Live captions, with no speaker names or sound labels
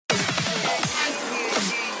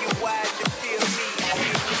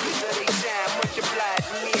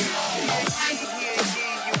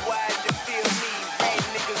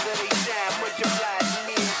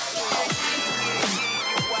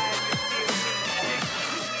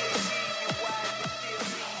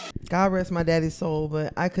God rest my daddy's soul,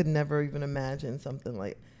 but I could never even imagine something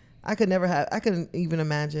like. I couldn't even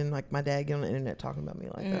imagine like my dad getting on the internet talking about me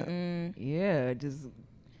like that. Yeah, just.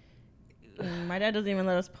 My dad doesn't even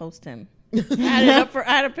let us post him. I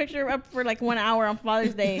had a picture up for like 1 hour on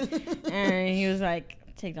Father's Day, and he was like,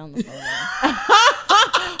 "Take down the photo."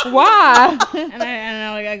 Why? and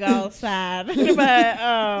I got all sad.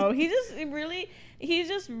 But he's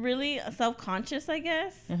just really self-conscious, I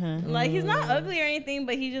guess. Like he's not ugly or anything,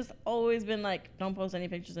 but he's just always been like, "Don't post any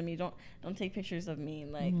pictures of me. Don't take pictures of me."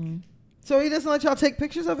 Like, So he doesn't let y'all take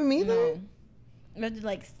pictures of him either? no, we have to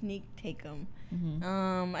like sneak take them.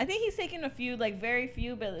 I think he's taken a few, like very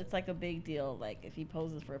few, but it's like a big deal. Like if he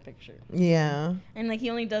poses for a picture. Yeah. And like he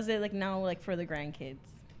only does it like now, like for the grandkids.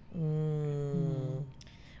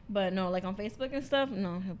 But no, like on Facebook and stuff,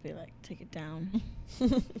 no, he'll be like, take it down.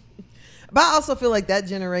 But I also feel like that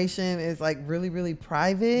generation is like really, really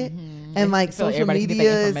private, and like So social everybody can get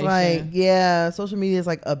media that is like, information. social media is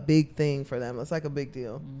like a big thing for them. It's like a big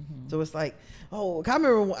deal. So it's like, oh, I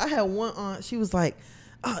remember I had one aunt. She was like,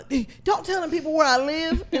 don't tell them people where I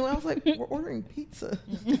live. And I was like, we're ordering pizza.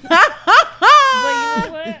 But you know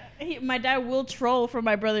what? My dad will troll for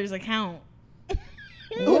my brother's account.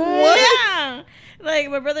 What? Yeah. Like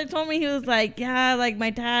my brother told me, he was like, yeah, like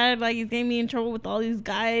my dad, like he's getting me in trouble with all these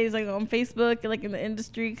guys like on Facebook, like in the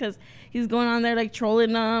industry, because he's going on there like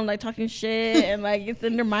trolling them, like talking shit, and like it's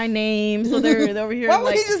under my name, so they're over here. Why would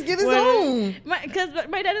like, he just get his own? Because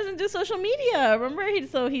my dad doesn't do social media. Remember,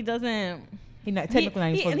 he doesn't. He not technically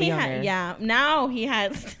not supposed to be on there. Yeah, now he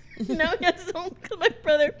has. Now he has his own. Because my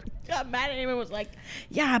brother got mad at him and was like,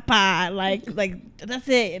 "Yeah, pa, like that's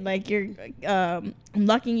it. And, like you're, I'm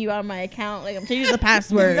locking you out of my account. Like I'm changing the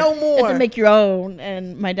password. No more. You have to make your own."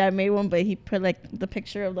 And my dad made one, but he put like the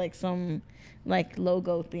picture of like some like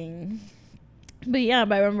logo thing. But yeah,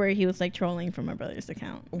 but I remember he was like trolling from my brother's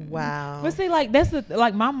account. Wow. But see, like that's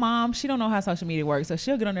like my mom. She don't know how social media works, so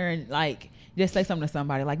she'll get on there and like just say something to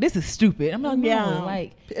somebody like, "This is stupid." I'm like, no,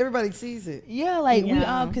 like everybody sees it. yeah, like we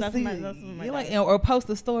Yeah, all can that's see. my You're like, dad. or post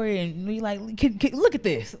a story and we like, can, look at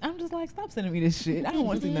this. I'm just like, stop sending me this shit. I don't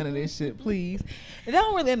want to see none of this shit, please. And I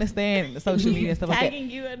don't really understand the social media and stuff like that. Tagging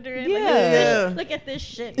you under it. Yeah. Like, look at this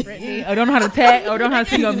shit, Brittany. Or don't know how to tag, or don't know how to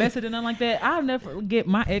see your message and nothing like that. I'll never forget.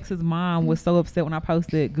 My ex's mom was so upset when I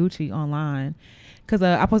posted Gucci online. Cause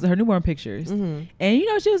I posted her newborn pictures, and you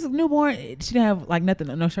know she was newborn. She didn't have like nothing,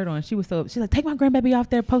 no shirt on. She's like, take my grandbaby off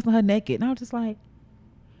there, posting her naked, and I was just like,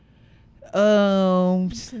 Low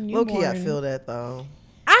key, I feel that though.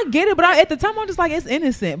 I get it, but at the time I'm just like, it's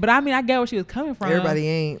innocent. But I mean, I get where she was coming from. Everybody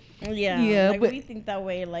ain't. Yeah, like but we think that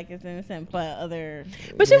way, like it's innocent, but other.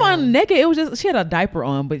 But she wasn't naked. It was just she had a diaper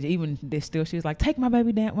on, but even this still, she was like, take my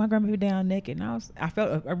baby down, my grandbaby down naked, and I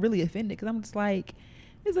felt really offended because I'm just like,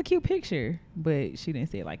 it's a cute picture, but she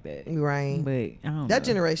didn't say it like that. Right. But I don't know. That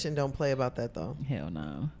generation don't play about that though. Hell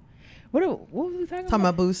no. What was we talking Talking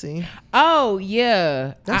about? about Boosie. Oh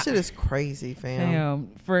yeah, That shit is crazy, fam.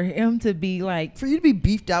 For him to be like, For you to be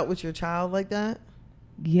beefed out with your child like that.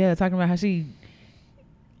 yeah, talking about how she.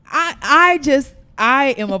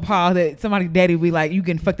 I am appalled that somebody daddy be like, you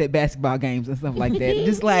can fuck that basketball games and stuff like that.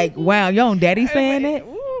 Just like, wow, your own daddy saying that.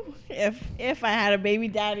 Ooh, if I had a baby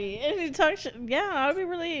daddy and he talk shit, I'd be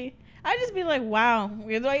really. I'd just be like, wow,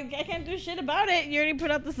 like I can't do shit about it. You already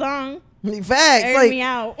put out the song. Facts. Aired Like, me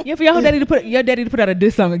out. Yeah, for your daddy to put out a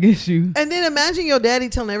diss song against you. and then imagine your daddy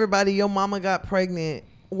telling everybody your mama got pregnant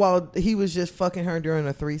while he was just fucking her during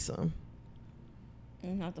a threesome.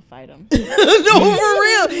 You have to fight him. No,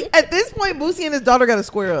 for real. At this point, Boosie and his daughter got to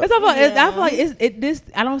square up. That's all I feel like this.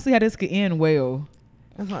 I don't see how this could end well.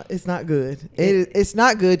 It's not good. It's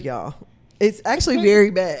not good, y'all. It's actually very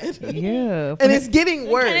bad. Yeah, And it's getting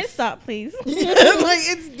worse. Can it stop, please? Like,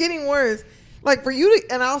 it's getting worse. Like, for you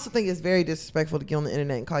to, and I also think it's very disrespectful to get on the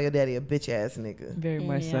internet and call your daddy a bitch ass nigga. very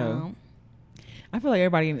much so. I feel like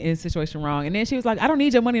everybody in this situation wrong. And then she was like, I don't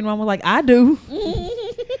need your money. And mom was like, I do.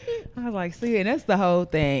 I was like, see, and that's the whole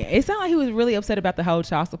thing. It sounded like he was really upset about the whole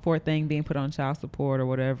child support thing, being put on child support or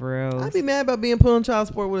whatever else. I'd be mad about being put on child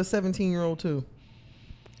support with a 17-year-old too.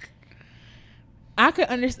 I could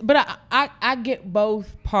understand, but I get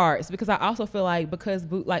both parts because I also feel like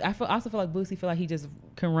also feel like Boosie feel like he just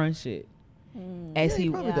can run shit as He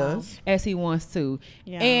probably does. as he wants to,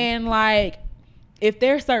 Yeah. and like if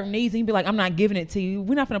there's certain needs, he can be like, I'm not giving it to you.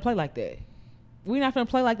 We're not gonna play like that. We're not gonna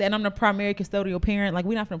play like that. And I'm the primary custodial parent. Like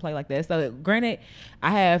we're not gonna play like that. So granted,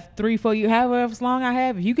 I have 3, 4 years, however long I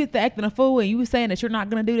have. If you get to acting a fool and you saying that you're not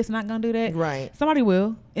gonna do this, not gonna do that, Right. somebody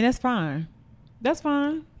will, and that's fine. That's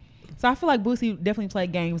fine. So I feel like Boosie definitely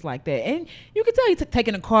played games like that, and you can tell he's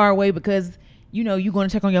taking the car away because you know, you going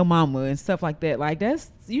to check on your mama and stuff like that. Like, that's,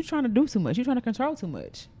 you trying to do too much. You trying to control too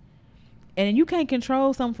much. And you can't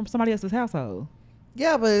control something from somebody else's household.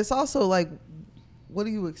 Yeah, but it's also like, what do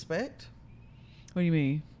you expect? What do you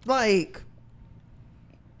mean? Like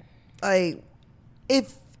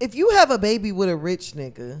if you have a baby with a rich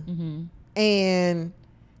nigga and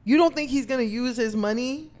you don't think he's gonna use his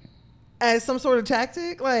money as some sort of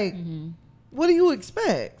tactic, like what do you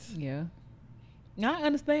expect? Yeah, I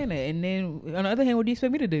understand that. And then on the other hand, what do you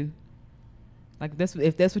expect me to do? Like,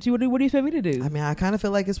 if that's what you would do, what do you expect me to do? I mean, I kind of feel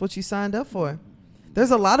like it's what you signed up for. There's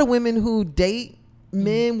a lot of women who date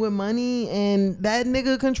men with money, and that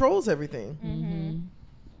nigga controls everything.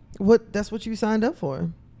 That's what you signed up for.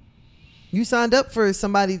 You signed up for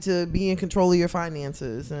somebody to be in control of your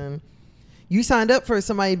finances, and you signed up for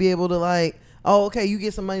somebody to be able to, like, oh, okay, you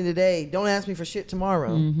get some money today, don't ask me for shit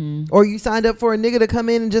tomorrow. Or you signed up for a nigga to come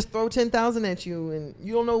in and just throw 10,000 at you, and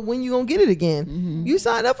you don't know when you gonna get it again. You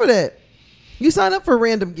signed up for that. You sign up for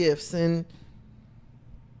random gifts, and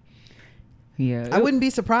yeah, I wouldn't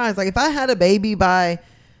be surprised. Like, if I had a baby by,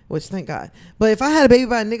 which thank God, but if I had a baby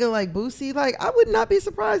by a nigga like Boosie, like, I would not be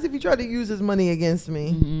surprised if he tried to use his money against me.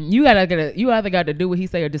 You either got to do what he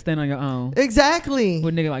say or just stand on your own. Exactly.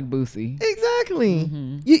 With a nigga like Boosie. Exactly.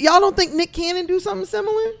 Y'all don't think Nick Cannon do something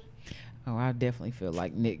similar? Oh, I definitely feel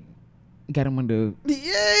like Nick got him under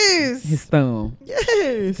Yes. his thumb.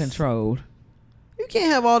 Yes. Controlled. You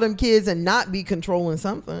can't have all them kids and not be controlling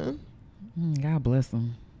something. God bless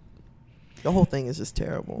them. The whole thing is just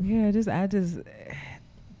terrible. Yeah,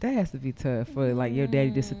 that has to be tough for, like, your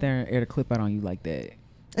daddy to sit there and air the clip out on you like that.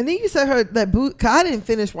 And then you said cause I didn't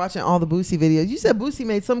finish watching all the Boosie videos. You said Boosie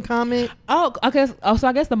made some comment. Oh, okay. So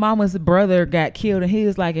I guess the mama's brother got killed, and he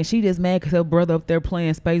was like, and she just mad because her brother up there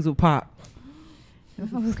playing spades with Pop. And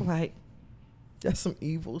I was like, that's some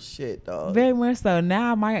evil shit, dog. very much so.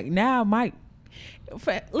 Now I might.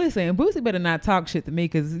 Listen, Boosie better not talk shit to me,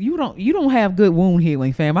 because you don't have good wound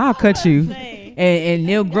healing, fam. I'll cut you, and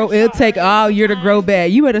it'll take all year to grow back.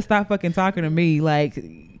 You better stop fucking talking to me. Like,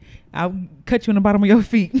 I'll cut you in the bottom of your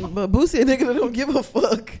feet. But Boosie a nigga that don't give a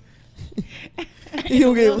fuck. He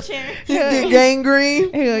don't Wheelchair. get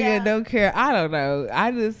gangrene. Hell yeah, don't care. I don't know.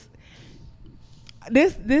 I just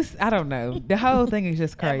this I don't know. The whole thing is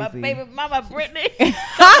just crazy. My baby mama Brittany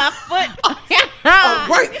got my foot.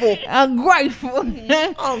 Ungrateful.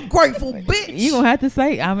 Ungrateful bitch. You gonna have to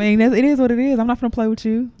say. I mean, it is what it is. I'm not gonna play with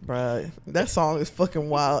you, Bruh, that song is fucking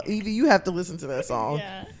wild. Evie, you have to listen to that song.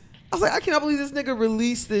 Yeah. I was like, I cannot believe this nigga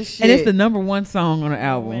released this shit. and it's the #1 song on the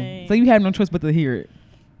album, Man. so you have no choice but to hear it.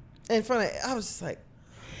 in front of. I was just like,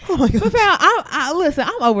 oh my god. But fam, I listen.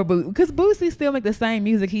 I'm over Boosie, because Boosie still make the same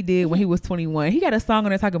music he did when he was 21. He got a song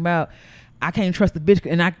on there talking about, I can't trust the bitch,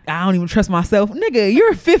 and I don't even trust myself. Nigga,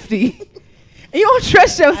 you're 50. And you don't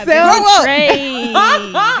trust yourself.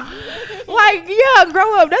 Like, yeah,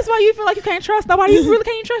 grow up. That's why you feel like you can't trust nobody. You really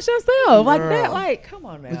can't trust yourself. Like that. Like, come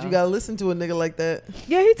on now. But you gotta listen to a nigga like that.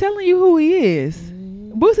 Yeah, he telling you who he is.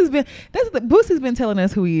 Boosie's been telling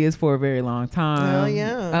us who he is for a very long time. Hell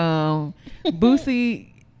yeah. Boosie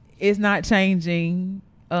is not changing.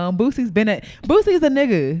 Boosie's a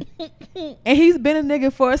nigga, and he's been a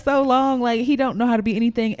nigga for so long. Like, he don't know how to be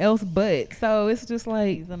anything else but. So it's just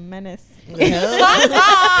like, He's a menace.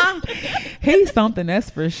 he's something, that's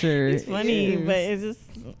for sure. It's funny, but it's just.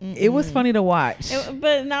 It was funny to watch.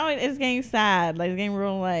 But now it's getting sad. Like, it's getting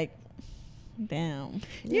real, like, damn.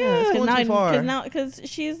 Yeah, it's going too far. Because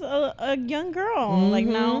she's a young girl. Like,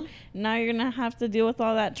 now you're gonna have to deal with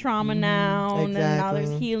all that trauma now, and then now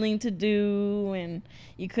there's healing to do, and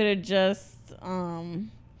you could have just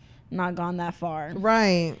not gone that far.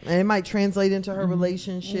 Right. And it might translate into her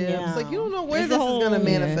relationship. Yeah. It's like, you don't know where It's this a is whole- going to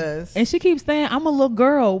Yeah. manifest. And she keeps saying, I'm a little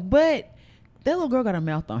girl, but that little girl got a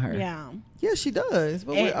mouth on her. Yeah. Yeah, she does.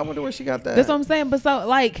 But I wonder where she got that. That's what I'm saying. But so,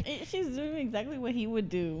 like, She's doing exactly what he would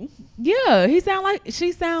do. yeah, she sound like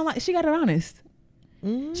she got it honest.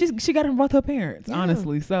 She got it from both her parents,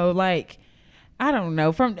 honestly. So, like, I don't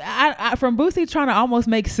know. From Boosie trying to almost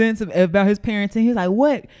make sense about his parenting, he's like,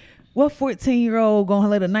 what 14-year-old gonna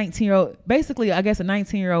let a 19-year-old? Basically, I guess a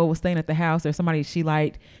 19-year-old was staying at the house, or somebody she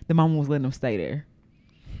liked, the mama was letting them stay there.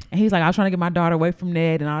 And he's like, I was trying to get my daughter away from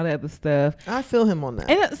Ned and all that other stuff. I feel him on that.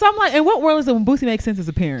 And so I'm like, in what world is it when Boosie makes sense as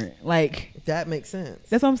a parent? Like, That makes sense.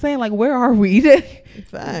 that's what I'm saying. Like, where are we?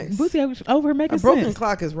 Facts. Boosie over here making A broken sense.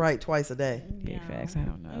 clock is right twice a day. Big facts. I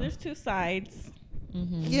don't know. And there's two sides.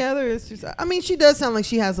 Yeah, there is two sides. I mean, she does sound like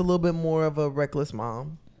she has a little bit more of a reckless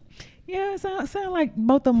mom. Yeah, it sound like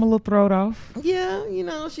both of them a little thrown off. Yeah, you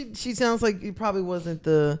know, she sounds like it probably wasn't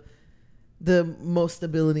the most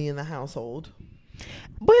stability in the household.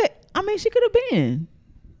 But I mean, she could have been.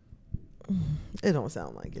 It don't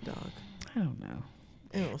sound like it, dog. I don't know.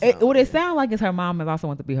 What It sounds like is her mom is also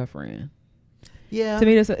want to be her friend. Yeah. To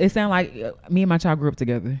me, it sounds like me and my child grew up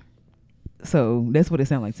together. So that's what it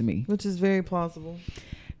sounds like to me. Which is very plausible.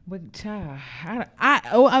 But child,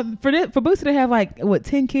 for Boosie to have like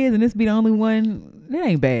 10 kids and this be the only one, that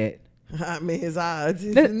ain't bad. I mean, his odds.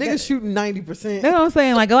 Nigga shooting 90%. That's what I'm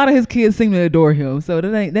saying. Like a lot of his kids seem to adore him, so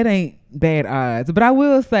that ain't bad odds. But I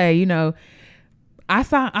will say, you know, I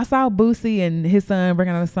saw Boosie and his son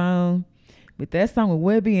bringing out a song, but that song with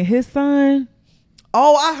Webby and his son.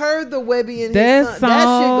 Oh, I heard the Webby and his son. That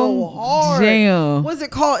shit go hard. Jam. What's it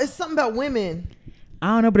called? It's something about women. I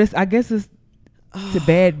don't know, but I guess it's a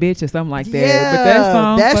bad bitch or something like that. Yeah, but that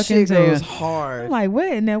song that fucking shit jam. goes hard. I'm like,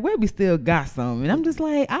 what? Now Webby still got something. And I'm just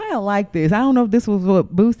like, I like this. I don't know if this was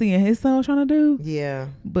what Boosie and his son was trying to do. Yeah.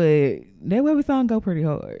 But that Webby song go pretty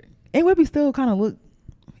hard. And Webby still kind of look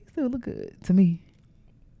good to me.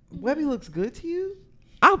 Webby looks good to you?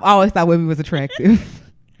 I've always thought Webby was attractive.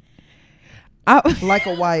 Like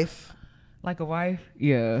a wife. Like a wife?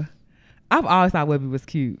 Yeah. I've always thought Webby was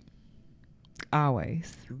cute.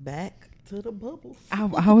 Always. Back to the bubbles.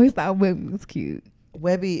 I've always thought Webby was cute.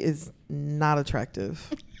 Webby is not attractive.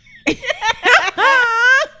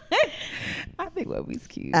 I think Webby's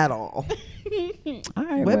cute. At all. All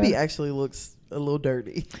right, Webby well. actually looks a little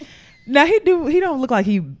dirty. Now he don't look like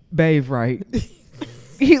he bathe right.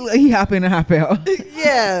 he hop in and hop out.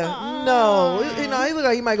 Yeah. No. You know, he look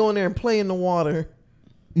like he might go in there and play in the water.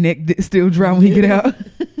 Neck still dry when he get out.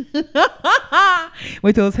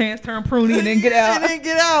 Wait till his hands turn pruny and then get out. And then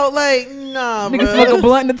get out. Like, nah, Nigga bro. smoke a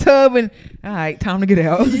blunt in the tub and all right, time to get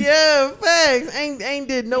out. Yeah, facts. Ain't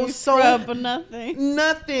did no scrub soap. or nothing.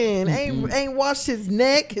 Nothing. Ain't washed his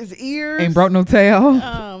neck, his ears. Ain't brought no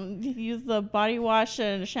towel. Use the body wash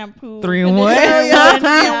and shampoo. 3-in-1. Hell yeah,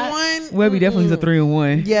 3-in-1. 3-in-1. Webby definitely is a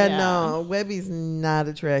 3-in-1. Yeah, Yeah. no. Webby's not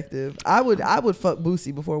attractive. I would fuck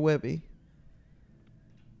Boosie before Webby.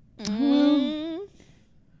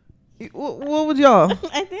 What would y'all?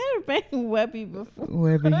 I think I've been Webby before.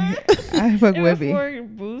 Webby. I fuck Webby. Before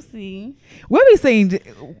Boosie. Webby seemed.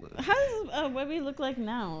 How does Webby look like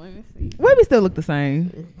now? Let me see. Webby still look the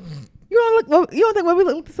same. You don't think Webby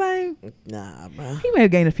look the same? Nah, bro. He may have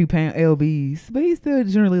gained a few pound lbs, but he still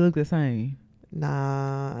generally look the same.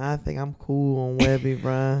 Nah, I think I'm cool on Webby,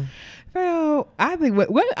 bro. Well, I think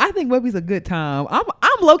Webby's a good time. I'm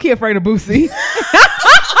low key afraid of Boosie.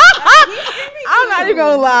 I'm not even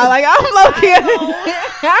gonna lie. Like I'm low key.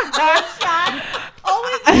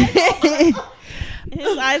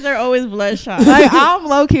 His eyes are always bloodshot. Like I'm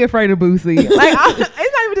low key afraid of Boosie. Like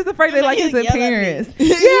it's not even just afraid of like his appearance.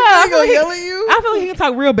 Yeah, I gonna yell at you. I feel like he can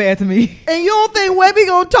talk real bad to me. And you don't think Webby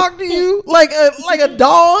gonna talk to you like a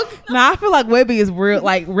dog? Nah, I feel like Webby is real.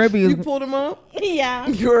 Like Webby is. You pulled him up, Yeah.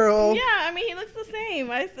 girl. Yeah, I mean, he looks the same.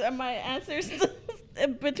 My answers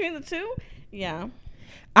between the two. Yeah.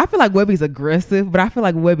 I feel like Webby's aggressive, but I feel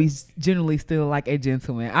like Webby's generally still like a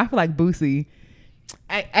gentleman. I feel like Boosie,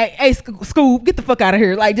 hey, Scoob, get the fuck out of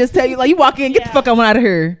here. Like, just tell you, like, you walk in, get the fuck on out of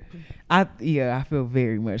here. I feel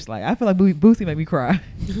very much like, I feel like Boosie made me cry.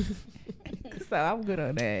 So I'm good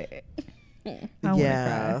on that.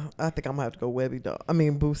 Yeah, I think I'm gonna have to go Webby, dog. I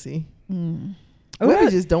mean Boosie. Mm. Webby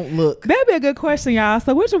just don't look. That'd be a good question, y'all.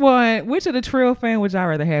 So which of the Trill fan would y'all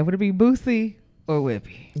rather have? Would it be Boosie or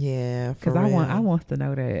Webby? Yeah, Because I want to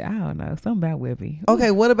know that. I don't know. Something about Webby.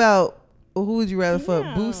 Okay, what about who would you rather fuck,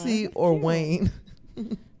 Yeah, Boosie that's or cute. Wayne?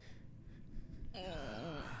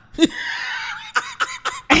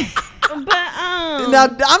 But Now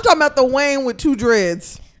I'm talking about the Wayne with 2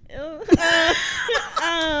 dreads. Them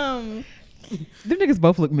niggas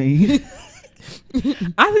both look mean.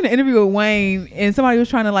 I seen an interview with Wayne and somebody was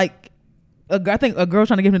trying to I think a girl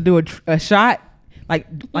trying to get him to do a shot, like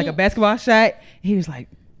a basketball shot. He was like,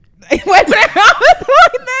 wait,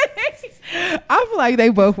 I feel like they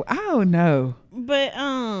both, I don't know. But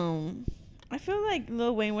I feel like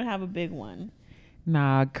Lil Wayne would have a big one.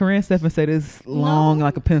 Nah, Corinne Stephan said it's long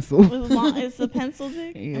like a pencil. It's a pencil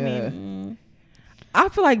dick. Yeah. I mean, I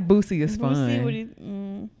feel like Boosie is Boosie, what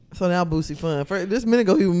fun. So now Boosie fun. This minute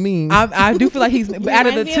ago he was mean. I do feel like he's out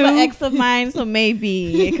of the Reminds me of an two. ex of mine, so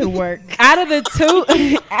maybe it could work. Out of the two,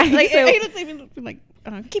 Like, he said- he looks at me like,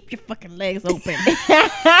 keep your fucking legs open.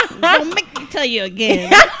 Don't make me tell you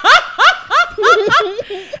again.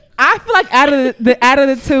 I feel like out of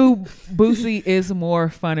the two, Boosie is more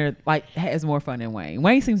funner. Like has more fun than Wayne.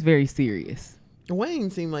 Wayne seems very serious. Wayne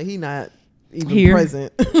seemed like he not even Here.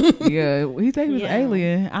 present. Yeah, he said he was Yeah. an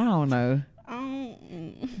alien. I don't know. Um,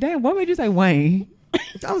 Damn, what made you say Wayne?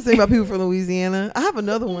 I was thinking about people from Louisiana. I have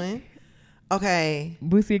another one. Okay,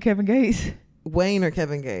 Boosie or Kevin Gates? Wayne or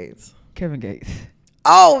Kevin Gates? Kevin Gates.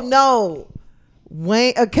 Oh no,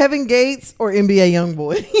 Wayne, Kevin Gates or NBA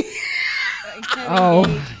YoungBoy? Oh.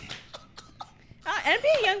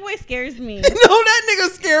 NBA YoungBoy scares me. No, that nigga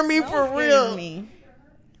scare me for Scares real. me.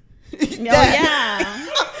 Yeah.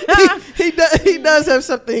 He does have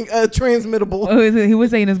something transmittable. Oh, is it? He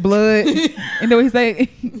was saying his blood. And then he say,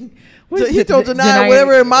 He told Janiyah,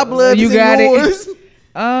 whatever in my blood you is got in yours. it.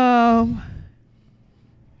 I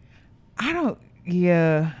don't.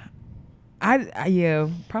 Yeah. Yeah,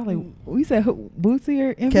 probably. We said Bootsy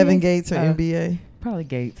or NBA? Kevin Gates or NBA? Probably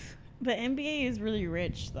Gates. But NBA is really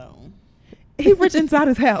rich though. He rich inside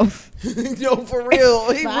his house. Yo, for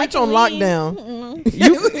real, he But I rich can on leave. lockdown.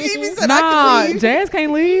 He even said, I Nah, can leave. Jazz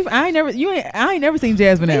can't leave. I ain't never seen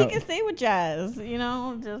Jasmine But he out. can stay with Jazz,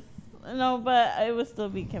 just but it would still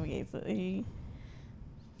be Kevin Gates.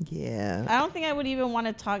 Yeah, I don't think I would even want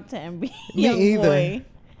to talk to NBA. Me either. Boy.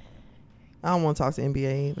 I don't want to talk to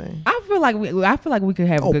NBA either. I feel like we could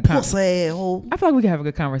have a Oh, good pussy hole. I feel like we could have a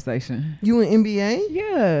good conversation. You in NBA?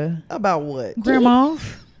 Yeah. About what? Grandma's.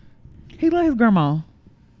 He loves his grandma.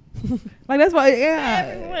 Like that's why, yeah.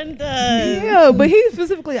 Everyone does. Yeah, but he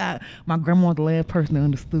specifically, my grandma was the last person that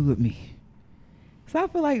understood me. So I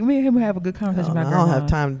feel like me and him would have a good conversation about I grandma. don't have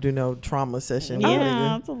time to do no trauma session. Yeah,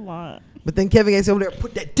 nigga. that's a lot. But then Kevin Gates over there,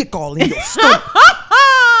 put that dick all in your stomach. Put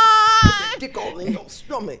that dick all in your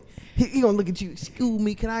stomach. He gonna look at you. Excuse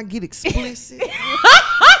me, can I get explicit?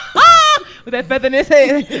 With that feather in his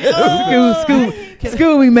head.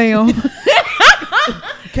 Excuse me, ma'am.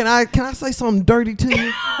 Can I say something dirty to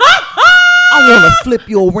you? I want to flip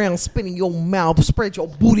you around, spin in your mouth, spread your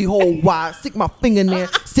booty hole wide, stick my finger in there,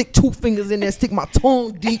 stick 2 fingers in there, stick my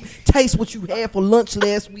tongue deep, taste what you had for lunch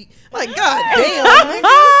last week. Like, God damn, nigga.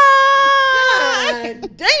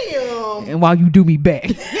 God damn. And while you do me back.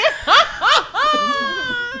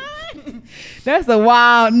 That's a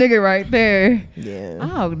wild nigga right there. Yeah.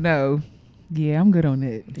 Oh no. Yeah, I'm good on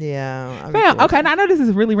it. Yeah. Fam, okay, now I know this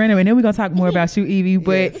is really random, and then we're gonna talk more about you, Evie.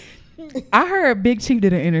 But I heard Big Chief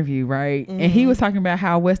did an interview, right? And he was talking about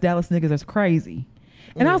how West Dallas niggas is crazy.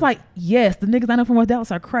 And I was like, yes, the niggas I know from West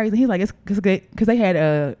Dallas are crazy. He's like, it's because they had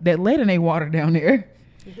that lead in their water down there.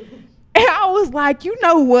 And I was like, you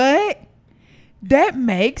know what? That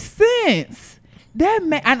makes sense. I didn't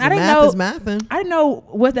know. Is mathing. I didn't know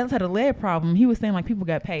West Dallas had a lead problem. He was saying like people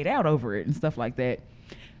got paid out over it and stuff like that.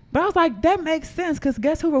 But I was like, that makes sense because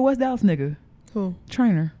guess who a West Dallas nigga? Who?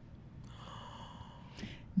 Trainer.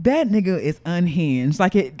 That nigga is unhinged.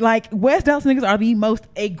 Like West Dallas niggas are the most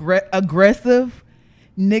aggressive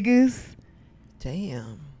niggas.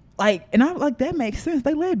 Damn. Like, and I'm like, that makes sense.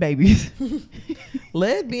 They lead babies.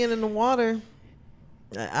 Lead being in the water,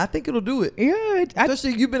 I think it'll do it. Yeah,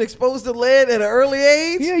 Especially you've been exposed to lead at an early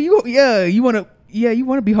age. you want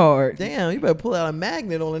to be hard. Damn, you better pull out a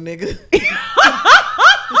magnet on a nigga.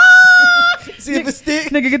 See if it stick.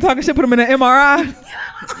 Nigga get talking shit, put him in an MRI.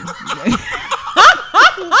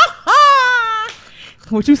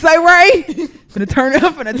 What you say, Ray? Finna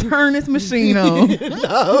turn this machine on.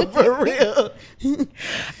 No, for real.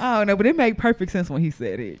 I don't know, but it made perfect sense when he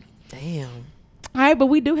said it. Damn. All right, but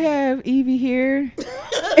we do have Evie here. From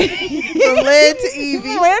lead to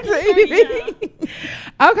Evie. Lead to Evie.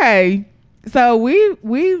 Okay, so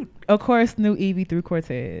we of course knew Evie through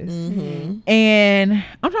Cortez, and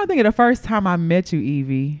I'm trying to think of the first time I met you,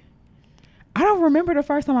 Evie. I don't remember the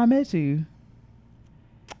first time I met you.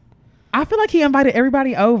 I feel like he invited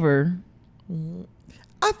everybody over.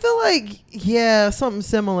 I feel like, yeah, something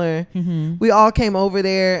similar. We all came over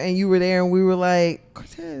there and you were there and we were like,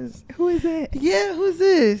 Cortez, Who is that? yeah, who's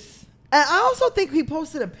this? And I also think he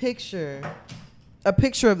posted a picture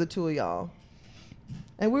of the two of y'all.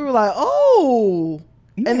 And we were like, oh.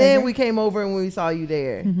 Yeah. And then we came over and we saw you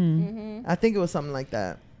there. Mm-hmm. I think it was something like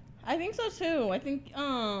that. I think so too. I think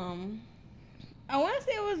I want to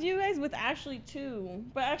say it was you guys with Ashley too,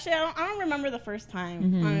 but actually I don't remember the first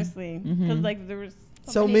time honestly, because like there was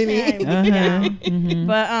So many. times. Yeah.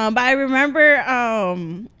 But I remember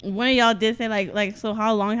one of y'all did say like so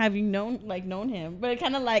how long have you known him? But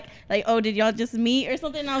kind of like oh, did y'all just meet or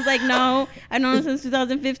something? And I was like, no, I've known him since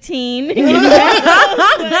 2015. Had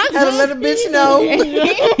to let a bitch know.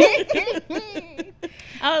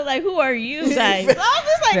 I was like, who are you guys? So I was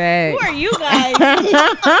just like, Facts. who are you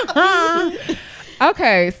guys?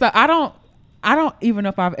 Okay, so I don't even know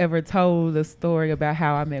if I've ever told the story about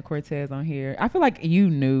how I met Cortez on here. I feel like you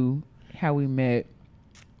knew how we met.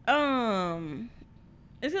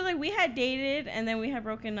 It's because like we had dated and then we had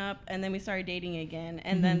broken up and then we started dating again,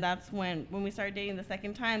 and then that's when we started dating the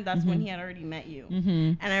second time. That's when he had already met you,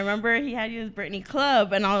 and I remember he had you as Brittany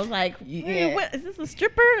Club, and I was like, what is this, a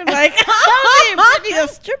stripper? Like, Brittany a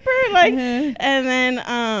stripper? Like, and then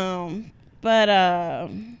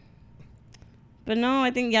but no,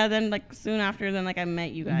 I think then like soon after then like I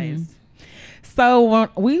met you guys. So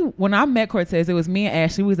when I met Cortez, it was me and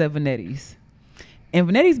Ashley. We was at Vanetti's. And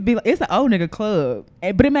Vanetti's it's an old nigga club.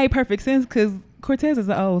 But it made perfect sense because Cortez is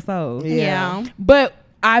an old soul. Yeah. But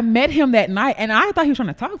I met him that night and I thought he was trying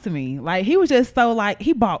to talk to me. Like, he was just so like,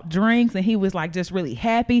 he bought drinks and he was like just really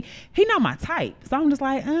happy. He not my type. So I'm just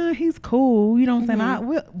like, he's cool. You know what I'm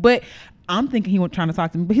saying? But I'm thinking he was trying to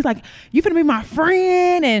talk to me. But he's like, you finna be my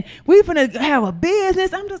friend and we finna have a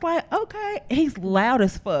business. I'm just like, okay. He's loud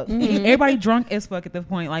as fuck. Everybody drunk as fuck at this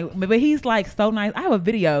point. Like, but he's like so nice. I have a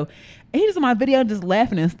video. And he's just in my video just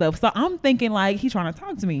laughing and stuff. So I'm thinking like he's trying to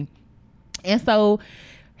talk to me. And so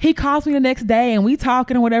he calls me the next day and we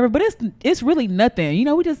talking or whatever. But it's really nothing. You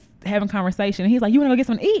know, we just having conversation. And he's like, you want to go get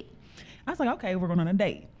something to eat? I was like, okay, we're going on a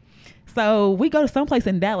date. So we go to someplace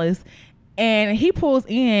in Dallas. And he pulls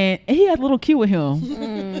in and he has a little cue with him.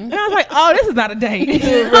 And I was like, oh, this is not a date.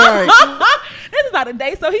 Right. This is not a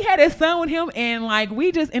date. So he had his son with him and like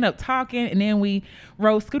we just end up talking and then we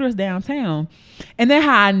rode scooters downtown. And then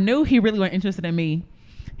how I knew he really wasn't interested in me,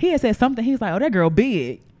 he had said something. He's like, oh, that girl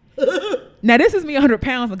big. Now this is me 100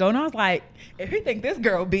 pounds ago. And I was like, if he think this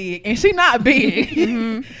girl big and she not big,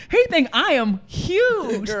 he think I am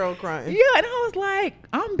huge. Girl crying. Yeah. And I was like,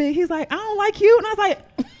 I'm big. He's like, I don't like you. And I was like,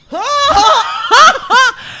 I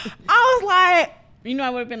was like, you know, I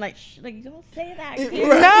would have been like, like, don't say that.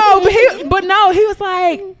 No, he was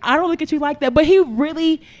like, I don't look at you like that. But he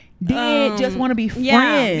really did just want to be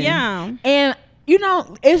friends. Yeah. And you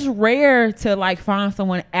know, it's rare to like find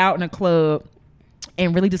someone out in a club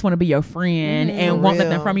and really just want to be your friend and want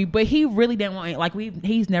nothing from you. But he really didn't want it. Like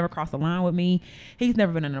he's never crossed the line with me. He's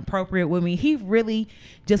never been inappropriate with me. He really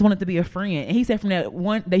just wanted to be a friend. And he said from day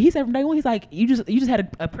one, he's like, you just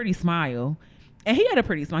had a pretty smile. And he had a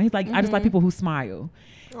pretty smile. He's like, I just like people who smile.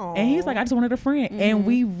 Aww. And he's like, I just wanted a friend. And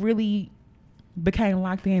we really became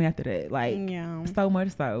locked in after that. Like, so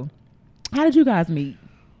much so. How did you guys meet?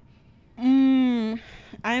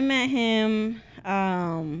 I met him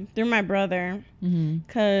through my brother,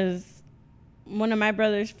 because one of my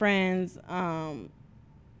brother's friends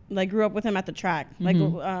like grew up with him at the track, like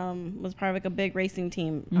was part of like a big racing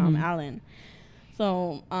team, Alan.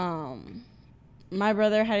 So my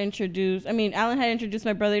brother had introduced Alan had introduced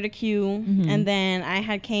my brother to Q, and then I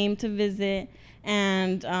had came to visit,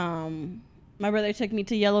 and my brother took me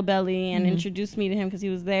to Yellow Belly and introduced me to him because he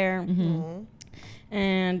was there.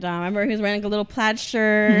 And I remember he was wearing like a little plaid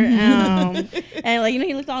shirt, and like, you know,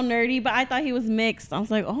 he looked all nerdy, but I thought he was mixed. I was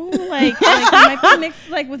like, oh, like he might be mixed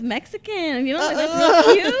like with Mexican, you know, like that's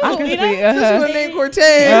real cute. I can you see, know? This was named Cortez.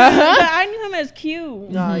 But I knew him as Q.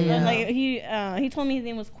 Yeah. Like he told me his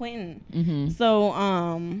name was Quentin. So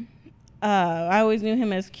I always knew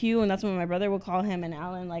him as Q, and that's what my brother would call him, and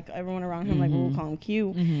Alan, like everyone around him, like we would call him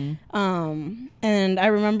Q. And I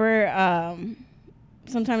remember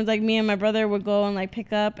sometimes like me and my brother would go and like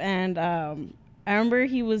pick up, and I remember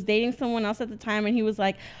he was dating someone else at the time, and he was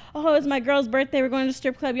like, oh, it's my girl's birthday, we're going to the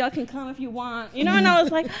strip club, y'all can come if you want, you know. And I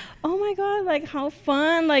was like, oh my god, like how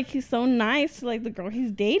fun, like he's so nice, like the girl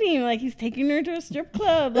he's dating, like he's taking her to a strip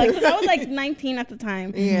club, like, because I was like 19 at the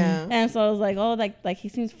time. And so I was like, oh, like he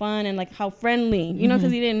seems fun, and like how friendly, you know,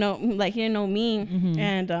 because he didn't know me.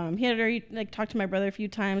 And he had already like talked to my brother a few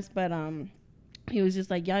times, but he was just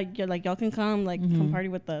like, yeah, y'all can come, like come party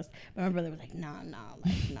with us. But my brother was like, no,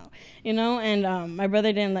 like no, you know. And my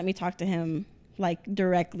brother didn't let me talk to him like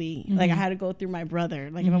directly. Like I had to go through my brother,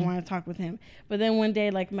 like if I wanted to talk with him. But then one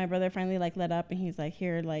day, like my brother finally like let up, and he's like,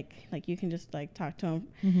 here, like you can just like talk to him.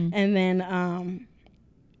 And then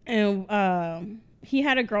he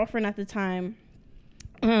had a girlfriend at the time,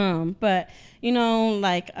 but you know,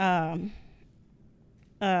 like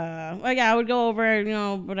I would go over, you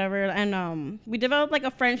know, whatever, and we developed like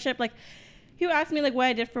a friendship. Like he would ask me like what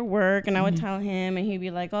I did for work, and I would tell him, and he'd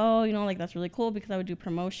be like, oh, you know, like that's really cool, because I would do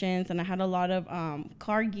promotions, and I had a lot of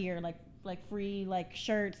car gear, like free like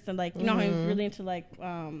shirts, and like, you know, I was really into like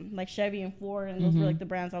Chevy and Ford, and those were like the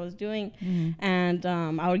brands I was doing. And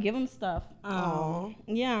I would give him stuff.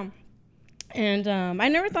 And I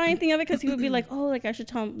never thought anything of it, because he would be like, oh, like I should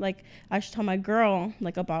tell my girl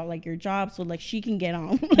like about like your job, so like she can get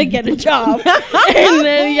on like get a job. And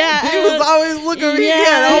then he was always looking. He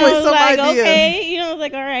had always some like, idea. Okay, you know,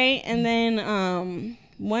 like all right. And then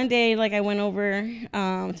one day, like I went over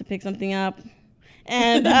to pick something up,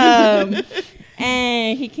 and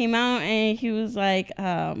And he came out and he was like,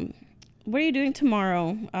 what are you doing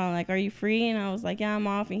tomorrow? Like, are you free? And I was like, yeah, I'm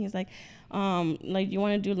off. And he's like, you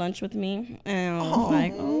want to do lunch with me? And I was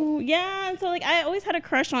like, oh, yeah. And so, like, I always had a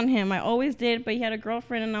crush on him. I always did. But he had a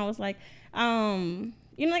girlfriend. And I was like,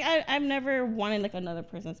 you know, like, I've never wanted, like, another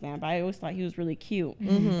person's man. But I always thought he was really cute.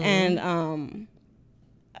 And,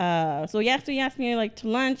 so he asked me, like, to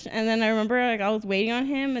lunch. And then I remember, like, I was waiting on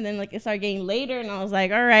him. And then, like, it started getting later. And I was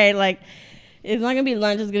like, all right, like, it's not gonna be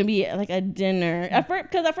lunch. It's gonna be like a dinner.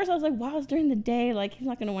 Because at first I was like, wow, it's during the day. Like, he's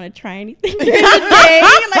not gonna want to try anything during the day.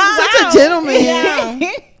 Like, wow. Such a gentleman.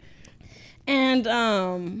 Yeah. And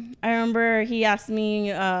I remember he asked me.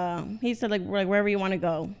 He said like wherever you want to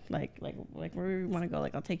go, like wherever you want to go,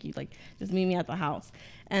 like I'll take you. Like just meet me at the house.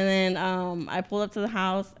 And then I pulled up to the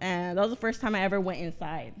house, and that was the first time I ever went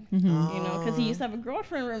inside. You know, because he used to have a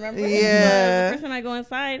girlfriend. Remember? Yeah. The first time I go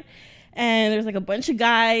inside. And there's like a bunch of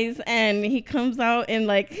guys, and he comes out in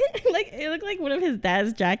like it looked like one of his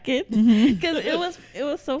dad's jackets, because it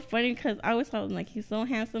was so funny, because I always thought like he's so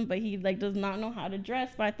handsome, but he like does not know how to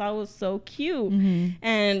dress, but I thought it was so cute.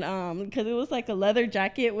 And because it was like a leather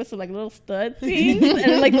jacket with some like little stud things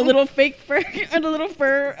and like the little fake fur and the little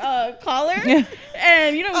fur collar,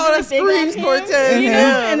 and you know, that screams Cortez, you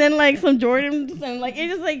know, and then like some Jordans, and like it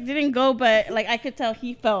just like didn't go, but like I could tell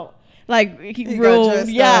he felt like he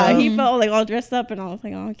felt like all dressed up, and I was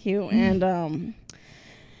like, oh, cute. And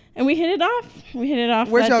we hit it off.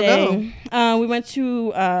 Where'd that y'all day. We went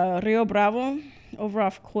to Rio Bravo over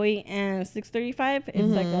off Coit and 635. It's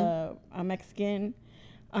like a Mexican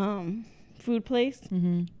food place.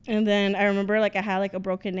 And then I remember like I had like a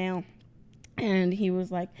broken nail, and he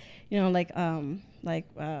was like, you know, like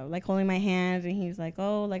holding my hand, and he's like,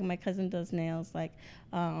 oh, like my cousin does nails, like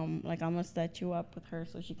I'm gonna set you up with her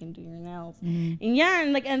so she can do your nails. And yeah,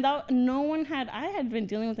 and like, and that I had been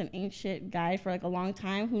dealing with an ain't shit guy for like a long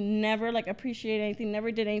time who never like appreciated anything,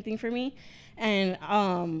 never did anything for me. And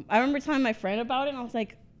I remember telling my friend about it, and I was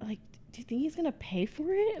like, do you think he's gonna pay for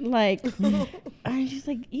it? Like, and she's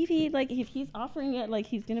like, Evie, like if he's offering it, like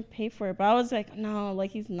he's gonna pay for it. But I was like, no,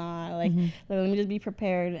 like he's not. Like, let me just be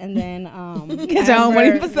prepared. And then get your own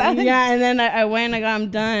money beside. Yeah, and then I went, I got him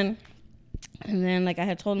done. And then like I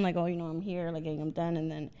had told him like, oh, you know, I'm here, like getting him done.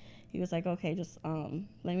 And then he was like, okay, just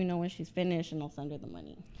let me know when she's finished, and I'll send her the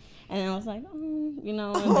money. And I was like, oh, you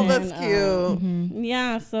know. And oh, then, that's cute.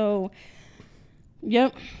 Yeah. So,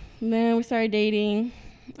 yep. And then we started dating.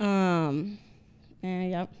 And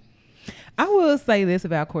yep. I will say this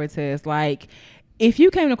about Cortez, like if you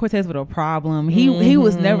came to Cortez with a problem, he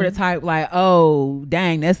was never the type like, oh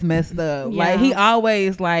dang, that's messed up. Like he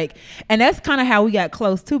always like, and that's kind of how we got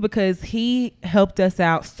close too, because he helped us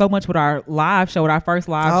out so much with our live show, with our first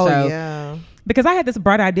live show. Yeah. Because I had this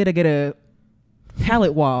bright idea to get a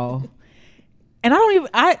pallet wall. And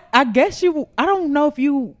I guess I don't know if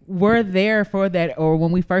you were there for that or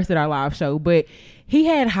when we first did our live show, but he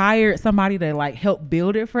had hired somebody to like help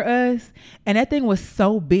build it for us. And that thing was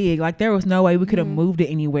so big. Like there was no way we could have moved it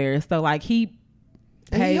anywhere. So like he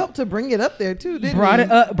helped to bring it up there too, didn't he? Brought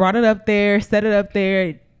it up there, set it up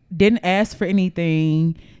there, didn't ask for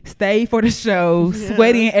anything, stayed for the show,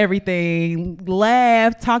 sweaty and everything,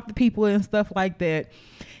 laughed, talked to people and stuff like that.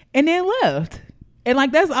 And then left. And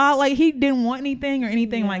like that's all, like he didn't want anything or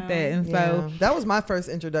anything like that. And so that was my first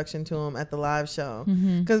introduction to him at the live show,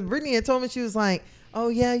 because Brittany had told me, she was like, oh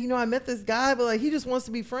yeah, you know, I met this guy, but like he just wants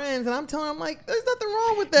to be friends. And I'm telling her, I'm like, there's nothing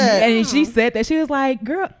wrong with that. And she said that, she was like,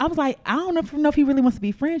 girl, I was like, I don't know if he really wants to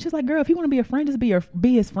be friends. She's like, girl, if he want to be a friend, just be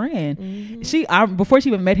his friend. Before she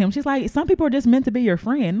even met him, she's like, some people are just meant to be your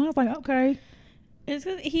friend. And I was like, okay. It's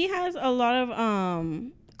because he has a lot of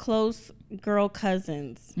close girl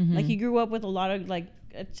cousins. Like he grew up with a lot of like,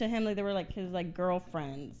 to him, like they were like his like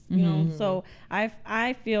girlfriends, you know. So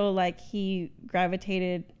I feel like he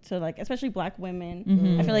gravitated to like, especially black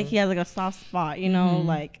women. I feel like he has like a soft spot, you know,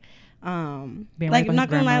 like like I'm not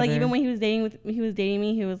gonna lie, like even when he was dating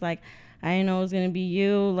me, he was like, I didn't know it was gonna be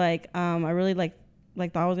you. Like I really like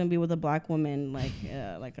thought I was gonna be with a black woman. Like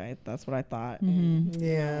that's what I thought.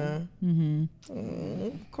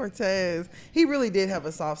 Cortez, he really did have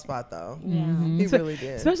a soft spot though. He really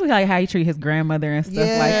did, especially like how he treat his grandmother and stuff like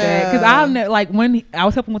that. Because I'll know, like when I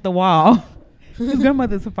was helping with the wall, his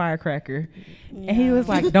grandmother's a firecracker. And he was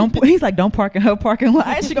like, he's like, don't park in her parking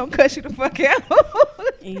lot. She gonna cut you the fuck out.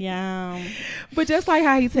 But just like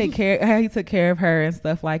how he took care of her and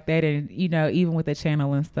stuff like that, and you know, even with the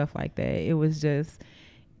channel and stuff like that, it was just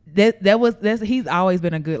he's always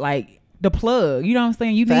been a good, like, the plug. You know what I'm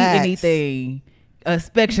saying? You need anything, a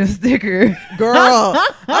inspection sticker, girl. I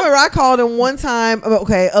remember I called him one time.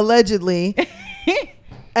 Okay, allegedly.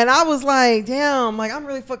 And I was like, damn, like I'm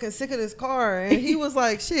really fucking sick of this car. And he was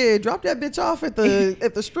like, shit, drop that bitch off at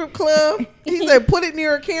the strip club. He said, put it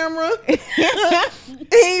near a camera. And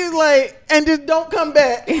he was like, and just don't come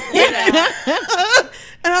back. And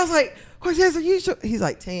I was like, Cortez, are you sure? He's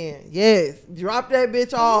like, Tan, yes, drop that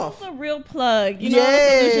bitch off. He's a real plug, you know.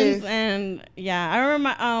 Solutions. And yeah, I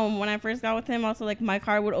remember when I first got with him, also like my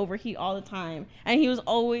car would overheat all the time, and he was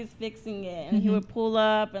always fixing it. And he would pull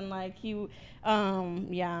up and like he was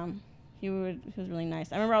really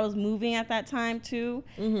nice. I remember I was moving at that time too,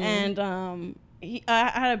 and I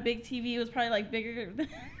had a big TV. It was probably like bigger.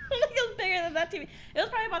 It was bigger than that TV. It was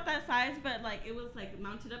probably about that size, but like it was like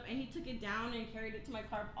mounted up, and he took it down and carried it to my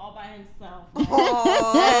car all by himself.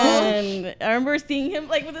 And I remember seeing him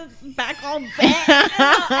like with his back all bent.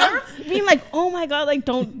 I remember being like, "Oh my god, like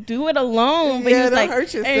don't do it alone." But he was like,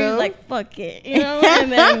 hurt yourself. And he was like, "Fuck it," you know.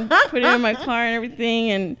 And then put it in my car and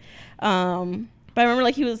everything. And but I remember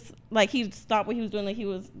like he stopped what he was doing, like he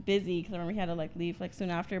was busy, because I remember he had to like leave like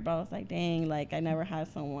soon after. But I was like, dang, like I never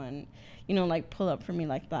had someone, you know, like pull up for me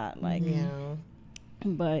like that. Like,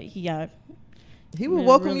 but he would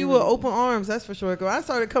welcome you with open arms, that's for sure. Cause I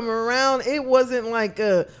started coming around, it wasn't like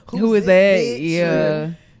who is that?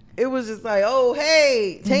 Bitch? It was just like, oh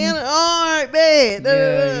hey, Tana, all right, bad.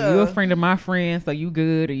 You a friend of my friend, so you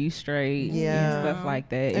good or you straight? And stuff like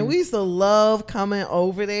that. And we used to love coming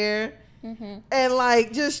over there. And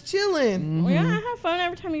like just chilling. Well, yeah, I had fun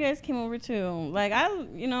every time you guys came over too. Like I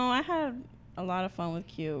had a lot of fun with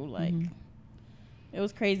Q. Like it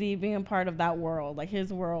was crazy being a part of that world, like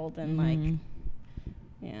his world, and like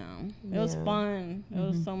it was fun. It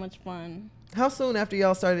was so much fun. How soon after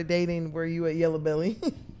y'all started dating were you at Yellow Belly?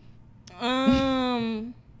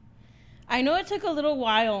 I know it took a little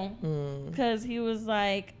while because he was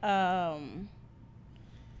like I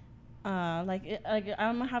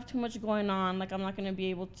don't have too much going on. Like I'm not gonna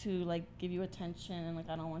be able to like give you attention, and like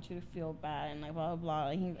I don't want you to feel bad, and like blah blah blah.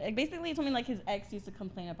 Like, he basically told me like his ex used to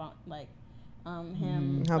complain about like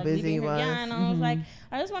him how like, busy he was. Yeah, and I was like,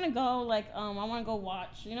 I just want to go. Like I want to go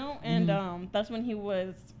watch, you know. And that's when he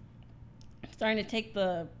was starting to take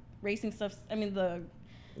the racing stuff. I mean the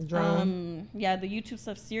drone. the YouTube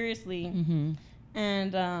stuff seriously.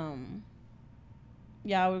 And I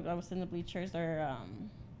was in the bleachers or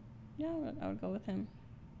I would go with him.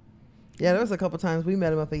 Yeah, there was a couple times we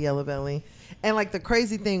met him up at Yellow Belly. And like the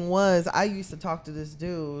crazy thing was, I used to talk to this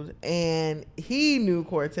dude and he knew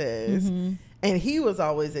Cortez and he was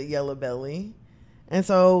always at Yellow Belly. And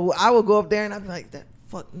so I would go up there and I'd be like, that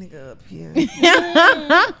fuck nigga up here.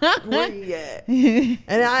 Where he at?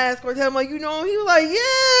 And I asked Cortez, I'm like, you know him? He was like,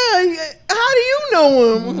 yeah. How do you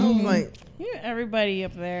know him? I was like, everybody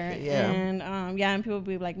up there. Yeah. And and people would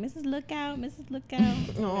be like, Mrs. Lookout, Mrs. Lookout.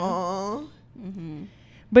 Aww.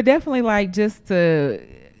 But definitely like just to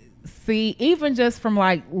see, even just from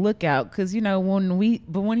like Lookout, because you know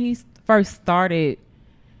when he first started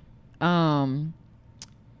doing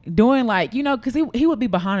like, you know, because he would be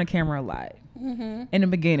behind the camera a lot in the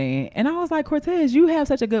beginning, and I was like, Cortez, you have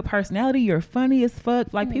such a good personality, you're funny as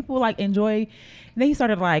fuck, like people like enjoy. And then he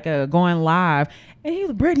started like going live, and he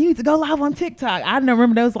was, Brittany, you need to go live on TikTok. I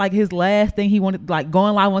remember that was like his last thing he wanted, like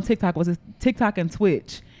going live on TikTok was his TikTok and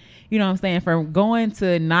Twitch. You know what I'm saying? From going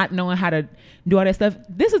to not knowing how to do all that stuff.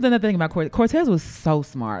 This is another thing about Cortez. Cortez was so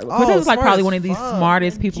smart. Cortez was like probably one of the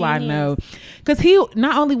smartest people I know. Because he,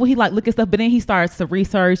 not only will he like look at stuff, but then he starts to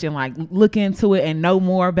research and like look into it and know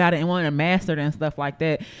more about it and want to master it and stuff like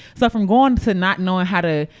that. So from going to not knowing how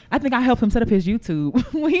to, I think I helped him set up his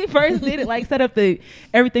YouTube. When he first did it, like set up the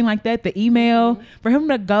everything like that, the email, for him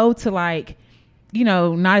to go to like, you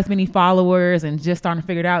know, not as many followers and just starting to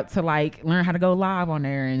figure it out to like learn how to go live on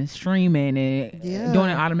there and streaming and doing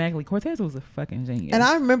it automatically. Cortez was a fucking genius. And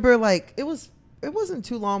I remember like it wasn't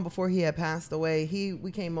too long before he had passed away.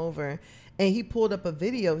 We came over and he pulled up a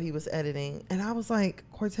video he was editing, and I was like,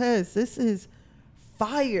 Cortez, this is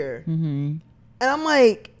fire. And I'm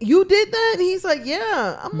like, you did that? And he's like,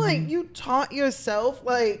 yeah. I'm like, you taught yourself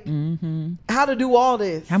like how to do all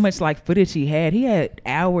this. How much like footage he had. He had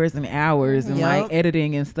hours and hours and like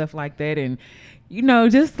editing and stuff like that. And, you know,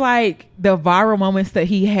 just like the viral moments that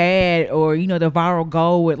he had, or, you know, the viral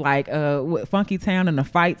goal with like with Funky Town and the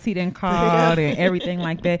fights he done called and everything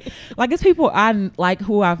like that. Like it's people I like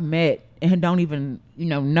who I've met and don't even, you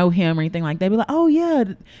know him or anything like that. Be like, oh yeah,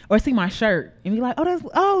 or see my shirt and be like,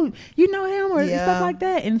 oh you know him, or stuff like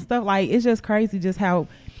that and stuff. Like it's just crazy just how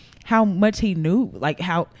much he knew, like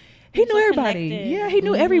how he knew everybody. Connected. Yeah, he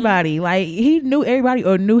knew everybody. Like he knew everybody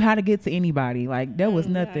or knew how to get to anybody. Like there was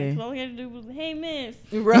nothing. All we had to do was, hey miss,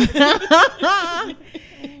 right?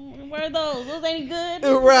 What are those? Those ain't good?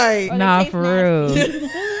 Right. Or they Nah, taste for nasty? real.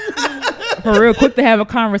 For real, quick to have a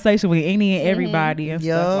conversation with any and everybody and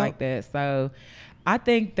Yup. stuff like that. So I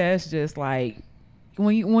think that's just like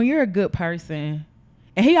when you're a good person,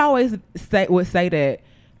 and he always would say that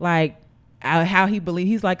like how he believe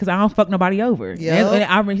he's like, because I don't fuck nobody over. Yup.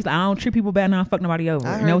 And he's like, I don't treat people bad and I don't fuck nobody over.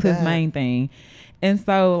 I And that was heard his that. main thing. And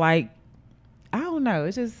so like I don't know,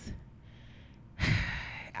 it's just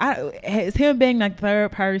it's him being like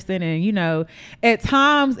third person, and you know, at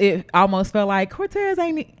times it almost felt like Cortez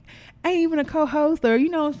ain't even a co-host, or you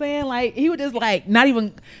know what I'm saying, like he would just like not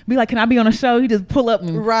even be like, can I be on a show? He just pull up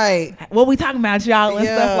and Right. what we talking about, y'all, and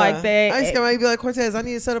stuff like that. I just come out and be like, Cortez, I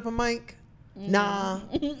need to set up a mic. Nah.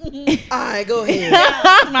 All right, go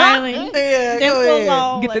ahead. Smiling. Yeah, go Dimples ahead.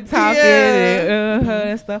 all Get the like, talking Yeah.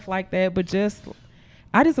 and stuff like that. But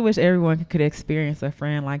I just wish everyone could experience a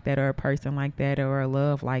friend like that, or a person like that, or a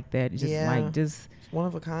love like that. Just Yeah. like just One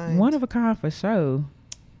of a kind. one of a kind for sure.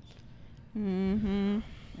 Mm-hmm.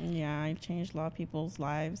 Yeah, I changed a lot of people's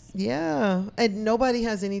lives. Yeah. And nobody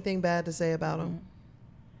has anything bad to say about him.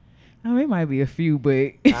 I mean, it might be a few,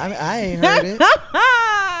 but I ain't heard it.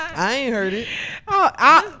 I ain't heard it.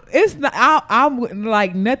 it's not. I'm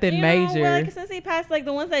like nothing You major. know, like since he passed, like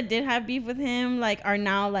the ones that did have beef with him, like are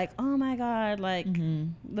now like, oh my god, like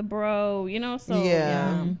the bro, you know. So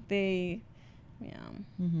Yeah. they,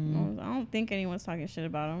 I don't think anyone's talking shit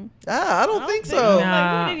about him. I don't think so.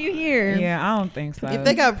 Nah. Like, what did you hear? Yeah, I don't think so. If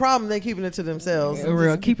they got a problem, they keeping it to themselves. Yeah,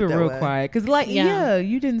 real, Just keep it that real way. quiet, cause like Yeah.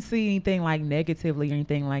 you didn't see anything like negatively or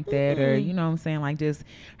anything like that, or you know what I'm saying, like just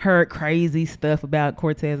heard crazy stuff about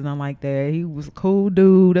Cortez and all like that. He was a cool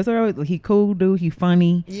dude. That's what I was, he cool dude. He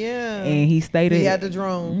funny, Yeah. and he stated He had the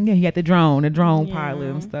drone. Yeah, he had the drone Yeah. pilot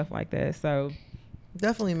and stuff like that. So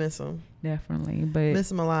Definitely miss him. definitely, but Miss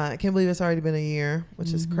him a lot. I can't believe it's already been a year,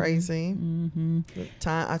 which is crazy. The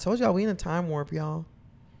time. I told y'all we in a time warp, y'all.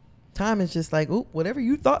 Time is just like, oop, whatever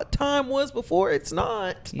you thought time was before, it's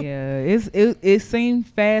not. yeah, it seemed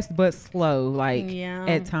fast but slow, like Yeah.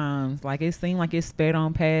 at times, like it seemed like it sped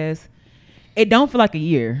on past. It don't feel like a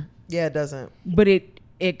year, Yeah, it doesn't. but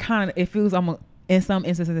it kind of, it feels almost, in some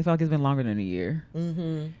instances it felt like it's been longer than a year.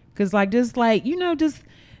 Mm-hmm. Cause like just like, you know, just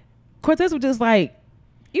Cortez was just like,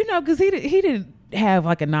 you know, cause he didn't have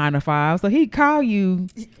like a 9 to 5, so he'd call you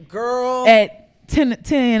Girl. at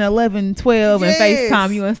 10, 11, 12 Yes. and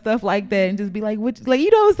FaceTime you and stuff like that, and just be like, what, like, you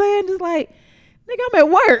know what I'm saying? Just like, nigga, I'm at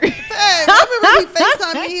work. Hey, I remember he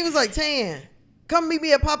FaceTimed me. He was like, Tan, come meet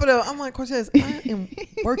me at Papa Dough. I'm like, Cortez, I am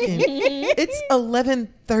working. It's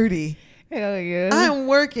 11:30. Hell yeah. I'm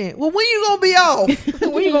working. Well, when you gonna be off?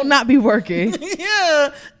 When you gonna not be working?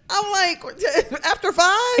 Yeah. I'm like, Cortez, after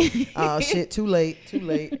 5? Oh shit, too late. Too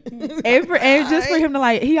late. And just for him to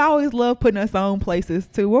like, he always loved putting us on places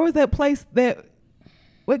too. Where was that place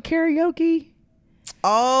what karaoke?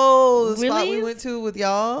 Oh, the spot we Willie's? went to with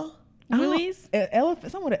y'all. Willie's?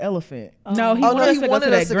 Elephant, some with an elephant. Oh. No, he Oh wanted no, us he to go wanted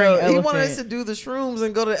to us that to green go. elephant. He wanted us to do the shrooms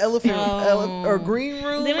and go to elephant Oh. or green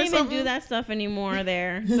room. They or don't even something. do that stuff anymore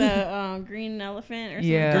there. The green elephant or something.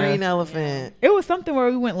 Yeah. Green elephant. It was something where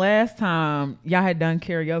we went last time. Y'all had done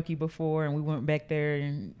karaoke before, and we went back there,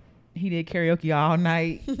 and he did karaoke all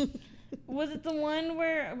night. Was it the one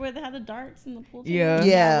where they had the darts in the pool? Yeah. table?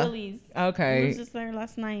 Yeah. Willie's. Okay. I was just there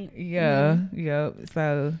last night. Yeah. Yep.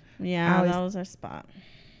 So Yeah, I always- that was our spot.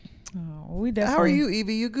 we definitely. How are you,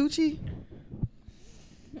 Evie? You Gucci?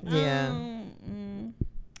 Yeah.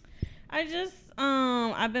 I just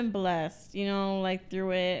I've been blessed, you know, like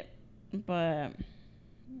through it, but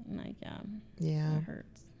like Yeah. it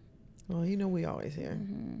hurts. Well, you know we always here.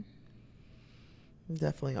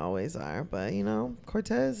 Definitely always are. But you know,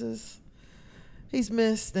 Cortez he's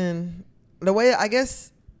missed, and the way I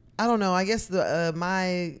guess I don't know. I guess the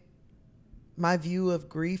my view of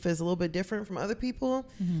grief is a little bit different from other people,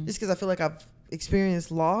 just because I feel like I've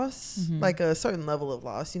experienced loss, like a certain level of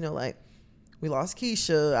loss. You know, like we lost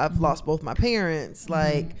Keisha. I've lost both my parents.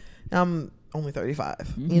 Like I'm only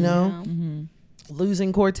 35. You know,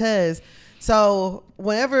 losing Cortez. So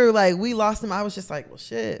whenever like we lost him, I was just like, well,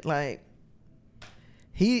 shit, like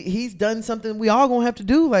he's done something we all gonna have to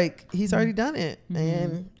do. Like he's already done it,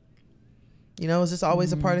 and you know it's just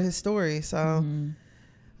always a part of his story. So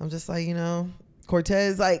I'm just like, you know,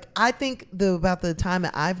 Cortez. Like I think about the time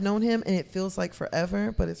that I've known him, and it feels like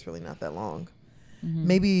forever, but it's really not that long.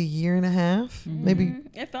 Maybe a year and a half. Maybe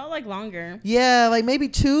It felt like longer. yeah, like maybe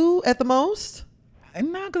 2 at the most.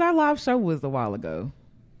 No, because our live show was a while ago.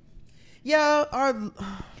 Yeah,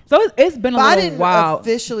 So it's been a but I little didn't while.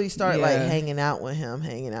 officially start like Yeah. hanging out with him.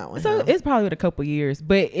 So it's probably been a couple years,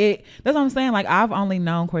 but that's what I'm saying. Like I've only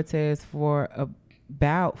known Cortez for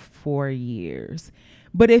about 4 years,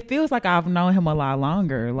 But it feels like I've known him a lot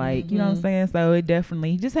longer. Like, you know what I'm saying? So it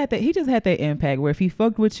definitely, he just had that impact where if he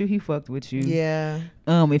fucked with you, he fucked with you. Yeah.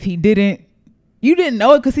 If he didn't, you didn't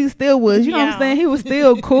know it because he still was. You know what I'm saying? He was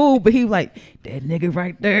still cool, but he was like, that nigga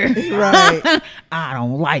right there. Right. I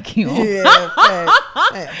don't like him. Yeah.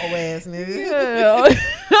 That whole ass nigga. Yeah.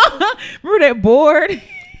 Remember that board?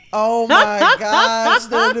 Oh my gosh.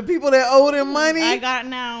 The people that owed him money. I got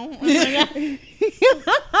now.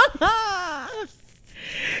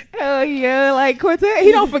 Oh yeah, like Cortez,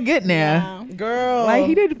 he don't forget now. Yeah. Girl. Like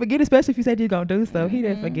he didn't forget, especially if you said you're gonna do stuff. He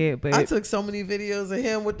didn't forget. But I took so many videos of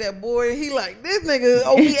him with that boy. He like, this nigga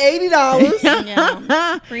owe me $80.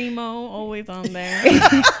 Yeah. Primo always on there.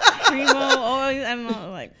 Primo always, I don't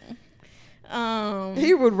know, like.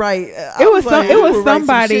 He would write. It was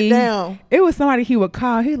somebody. Down. It was somebody he would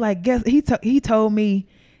call. He like guess he told me.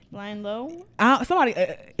 Blind Low. Somebody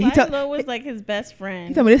Blind Low was like his best friend.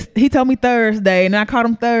 He told me this. He told me Thursday, and I called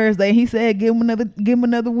him Thursday. And he said give him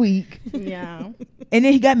another week. Yeah. And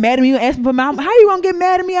then he got mad at me and asked for my. How you gonna get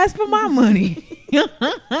mad at me asking for my money?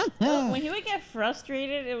 When he would get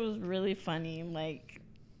frustrated, it was really funny. Like,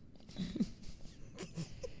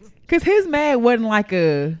 cause his mad wasn't like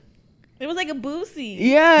a. it was like a boosie.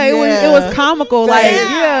 Yeah, it was comical.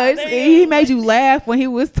 Like, he made you laugh when he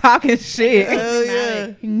was talking shit. Hell yeah.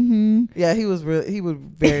 Mm-hmm. Yeah, he was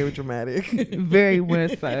very dramatic. Very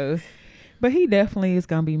much so. But he definitely is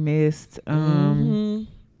gonna be missed.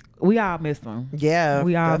 We all miss him. Yeah,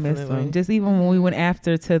 we all miss him. Just even when we went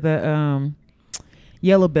after to the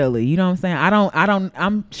Yellow Belly, you know what I'm saying?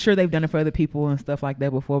 I'm sure they've done it for other people and stuff like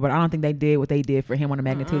that before, but I don't think they did what they did for him on the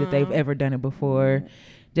magnitude that they've ever done it before.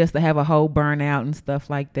 Just to have a whole burnout and stuff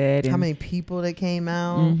like that. And how many people that came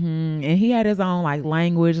out. And he had his own like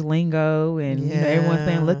language, lingo, and you know, everyone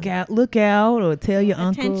saying look out, or tell your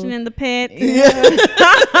uncle. Attention in the pit.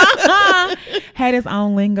 Had his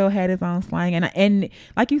own lingo, had his own slang. And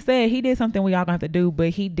like you said, he did something we all gonna have to do,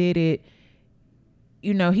 but he did it,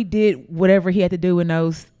 you know, he did whatever he had to do in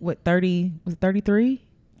those,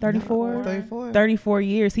 34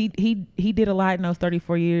 years. He did a lot in those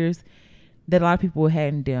 34 years that a lot of people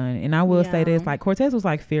hadn't done. And I will say this, like Cortez was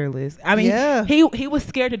like fearless. I mean, he was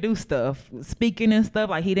scared to do stuff, speaking and stuff.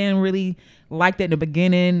 Like he didn't really like that in the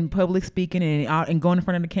beginning, public speaking and going in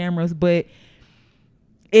front of the cameras. But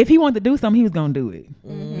if he wanted to do something, he was gonna do it.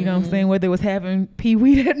 You know what I'm saying? Whether it was having Pee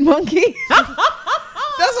Wee that monkey.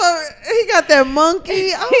 That's what he got, that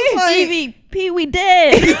monkey. I was like, Pee Wee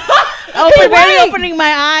dead. Opening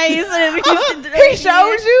my eyes. And he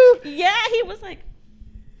showed you? Yeah, he was like.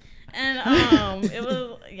 And it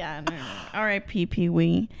was R.I.P. Pee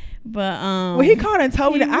Wee. But when he called and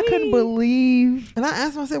told me that, I couldn't believe. And I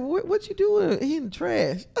asked him, I said, what you doing? He in the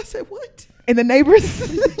trash. I said, what? And the neighbors.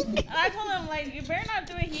 I told him, like, you better not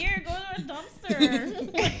do it here. Go to a dumpster.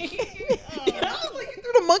 I was like, you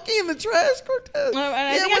threw the monkey in the trash, Cortez?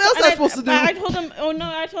 What else I supposed to do? I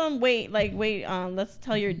told him, wait, let's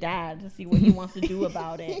tell your dad to see what he wants to do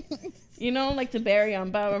about it. You know, like to bury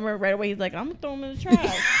him. But I remember right away, he's like, I'm going to throw him in the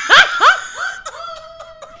trash.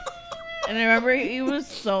 And I remember he was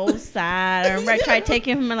so sad. I remember I tried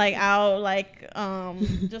taking him out,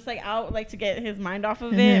 just like out, like to get his mind off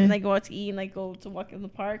of it, and like go out to eat and like go to walk in the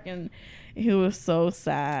park, and he was so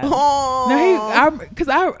sad. Oh, no,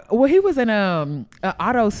 he was in an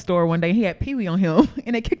auto store one day. And he had Pee Wee on him,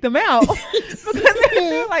 and they kicked him out because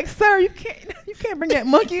they were like, "Sir, you can't bring that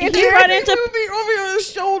monkey in here." Right into be over on his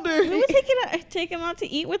shoulder. We would take him out to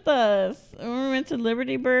eat with us. We went to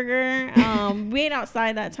Liberty Burger. We ate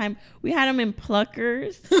outside that time. We had him in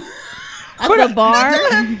Pluckers. At the bar.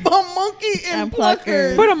 A monkey in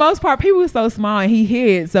Pluckers. For the most part, Pee Wee was so small and he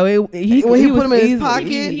hid. So when he put him in his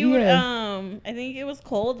pocket, he would, I think it was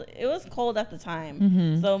cold. It was cold at the time.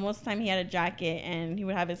 Mm-hmm. So most of the time he had a jacket and he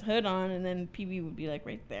would have his hood on, and then Pee Wee would be like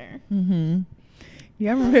right there. Mm-hmm.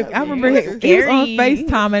 Yeah, I remember he was on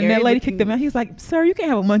FaceTime and that lady kicked him out. He's like, "Sir, you can't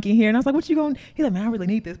have a monkey in here." And I was like, "What you going?" He's like, "Man, I really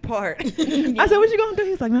need this part." Yeah. I said, "What you gonna do?"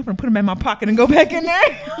 He's like, "Man, I'm gonna put him in my pocket and go back in there."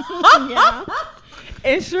 Yeah.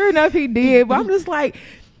 And sure enough, he did. But I'm just like,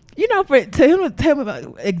 you know, to him to tell me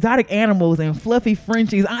about exotic animals and fluffy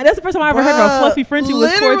Frenchies. That's the first time I ever heard of a fluffy Frenchie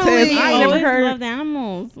was Cortez. I never heard. Loved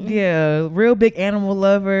animals. Yeah, real big animal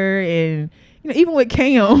lover, and you know, even with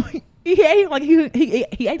Cam. He acted like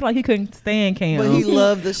he couldn't stand Cam. But he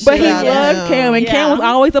loved the shit But he out loved of him. Cam, and Cam was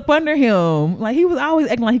always up under him. Like he was always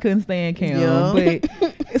acting like he couldn't stand Cam. Yeah. But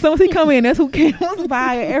as soon as he come in, that's who Cam was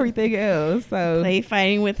by and everything else. So play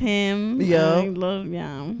fighting with him. Yeah.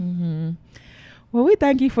 Mm-hmm. Well, we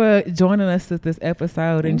thank you for joining us with this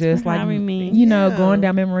episode. Thanks and just for like having me. You know, going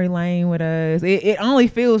down memory lane with us. It only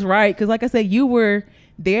feels right because, like I said, you were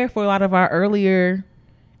there for a lot of our earlier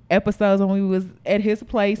episodes when we was at his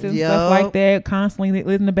place and Yup. stuff like that, constantly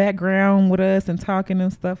lived in the background with us and talking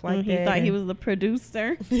and stuff like He that. thought he And was the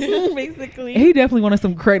producer, basically. he definitely wanted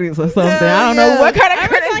some credits or something. Yeah, I don't know what kind I of remember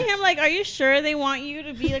credits. telling him, like, are you sure they want you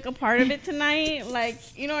to be like a part of it tonight?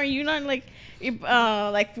 Like, you know, are you not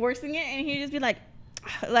like forcing it? And he'd just be like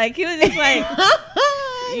he was just like,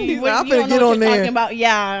 He's what- like, I'm you don't finna know get what on you're there. talking about.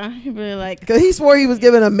 Yeah, he'd be like, Because he swore he was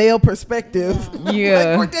giving a male perspective.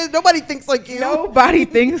 Yeah. Like, Cortez, nobody thinks like you. Nobody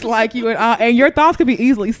thinks like you at all, and your thoughts could be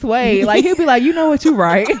easily swayed. Like he'll be like, you know what, you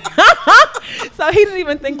right. So he didn't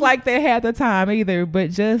even think like that half the time either.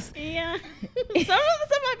 But just yeah. Some of the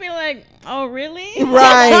stuff I'd be like, oh really?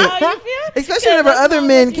 Right. That's how you feel? Especially Yeah, whenever that's other not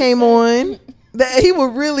men what you came said. on, that he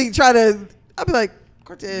would really try to. I'd be like,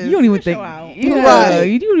 Cortez. you don't even Show think, out. yeah, Right.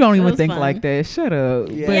 you don't It even was think fun. like that. Shut up.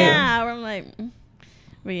 Yeah. But, Yeah, where I'm like,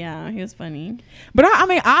 but yeah, he was funny. But I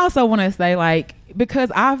mean, I also want to say, like,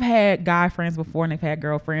 because I've had guy friends before and they've had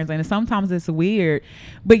girlfriends, and sometimes it's weird.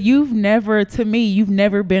 But you've never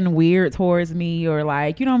been weird towards me, or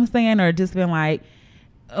like, you know what I'm saying, or just been like,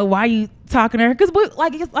 why you talking to her? Because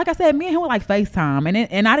like I said, me and him were like FaceTime,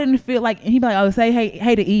 and I didn't feel like, and he'd be like, oh, say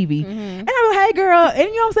hey to Evie, and I'm like, hey girl, and you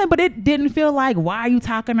know what I'm saying, but it didn't feel like, why are you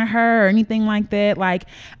talking to her or anything like that. Like,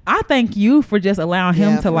 I thank you for just allowing him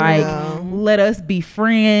Yeah, to for like real. let us be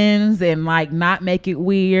friends and like not make it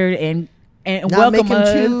weird and Not welcome make him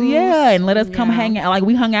us, choose. yeah, and let us come Yeah. hang out. Like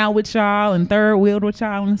we hung out with y'all and third wheeled with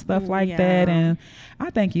y'all and stuff like Yeah. that, and I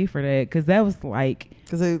thank you for that, because that was like,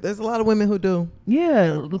 Because there's a lot of women who do.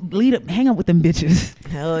 yeah, hang up with them bitches.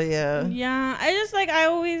 Hell yeah. Yeah, I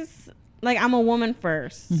always I'm a woman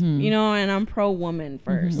 1st, Mhm. you know, and I'm pro woman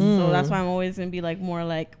 1st, Mhm. so that's why I'm always gonna be like more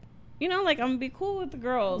like, you know, like I'm gonna be cool with the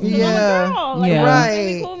girls. 'cause Yeah. I'm a girl, like Yeah. right.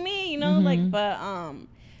 Be Right. cool with me, you know, Mhm. like but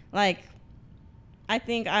like I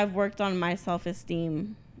think I've worked on my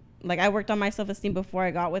self-esteem. Like I worked on my self-esteem before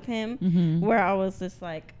I got with him, Mm-hmm. where I was just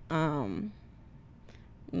like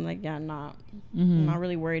yeah, not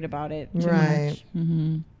really worried about it too Right. much.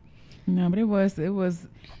 Mm-hmm. No, but it was,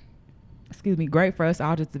 excuse me, great for us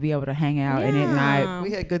all just to be able to hang out and at night. Yeah.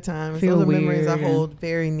 We had good times. Feel Those are memories I weird. hold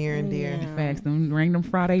very near and dear. Yeah. Facts, them random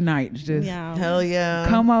Friday nights, just Yeah. Hell yeah.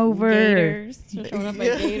 come over, Gators. Showing up Yeah.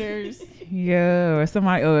 at Gators. yeah, or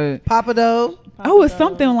somebody, Papa Doe. oh, it's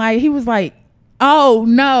something like he was like, oh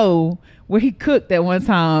no, where he cooked at one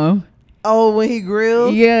time. Oh, when he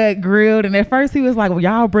grilled. Yeah, grilled, and at first he was like, well,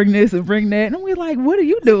 y'all bring this and bring that, and we like, what are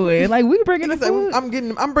you doing? Like, we bringing the He's like, food.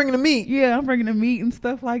 I'm bringing the meat. Yeah, I'm bringing the meat and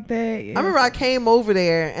stuff like that. Yeah. I remember I came over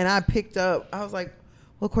there and I picked up. I was like,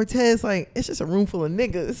 well, Cortez, like, it's just a room full of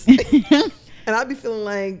niggas. And I'd be feeling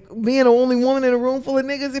like being the only woman in a room full of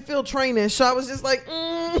niggas, it feel training. So I was just like,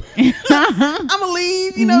 I'm gonna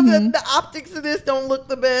leave. You know, the optics of this don't look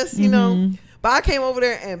the best, you know. But I came over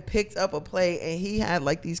there and picked up a plate, and he had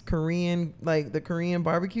like these Korean, like the Korean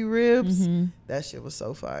barbecue ribs. That shit was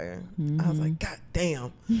so fire. I was like, God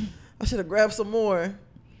damn, I should have grabbed some more.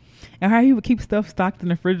 And how he would keep stuff stocked in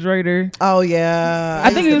the refrigerator. Oh yeah,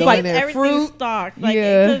 I think used it to was go like in there. Everything's fruit. stocked. Like,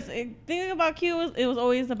 Yeah. because thinking about Q, it was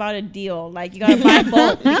always about a deal. Like, you gotta buy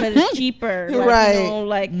bulk because it's cheaper. Like, Right. You know,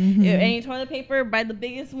 like, if any toilet paper, buy the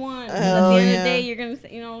biggest one. 'Cause Hell at the end of yeah. the day, you're gonna,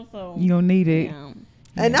 you know, so. You don't need it. Yeah.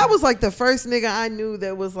 And that was like the first nigga I knew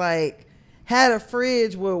that was like had a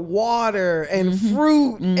fridge with water and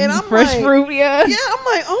fruit, and I'm Fresh like, fruit, yeah. Yeah, I'm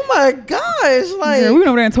like, oh my gosh, like Yeah, we went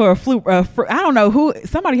over there and tore a fruit. I don't know who.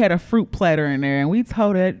 Somebody had a fruit platter in there, and we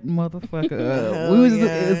tore that motherfucker up. hell We was yeah,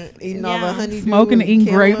 it's eating all the Yeah. honey, smoking and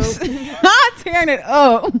eating grapes, tearing it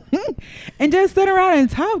up, and just sitting around and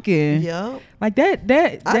talking. Yeah, Like that.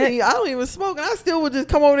 I don't even smoke, and I still would just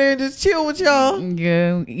come over there and just chill with y'all.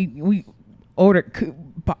 Yeah, we ordered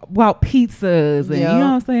bought pizzas and Yeah. you know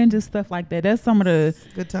what I'm saying, just stuff like that. That's some of the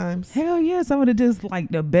Good times. hell yeah, some of the just like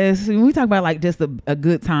the best. When we talk about like just a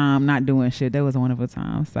good time, not doing shit, that was a wonderful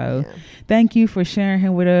time. So Yeah. thank you for sharing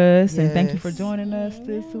him with us, and thank you for Yes. joining us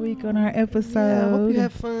this week on our Yeah, I episode. hope you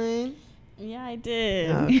had fun. Yeah, I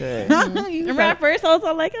did. Okay. You Remember said- at first I was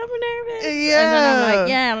all like, I'm nervous. And then Yeah. I'm like,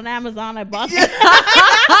 yeah, on Amazon I bought it.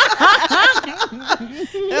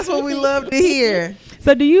 That's what we love to hear.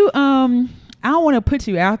 So do you I don't want to put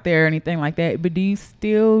you out there or anything like that, but do you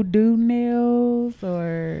still do nails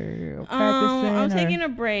or practicing? I'm or- taking a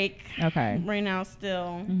break Okay. right now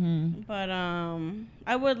still. Mm-hmm. But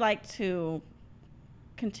I would like to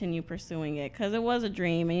continue pursuing it because it was a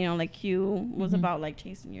dream, and you know, like Q was about like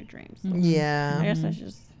chasing your dreams. So I Yeah. guess I should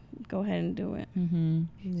just go ahead and do it. Mm-hmm.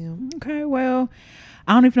 Yeah. Okay, well,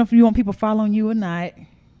 I don't even know if you want people following you or not.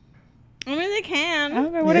 I mean, they can.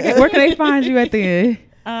 Okay, where can they find you at the end?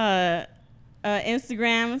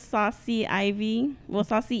 Instagram Saucy Ivy. Well,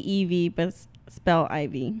 Saucy Evie, but spell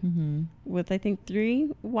Ivy Mm-hmm. with I think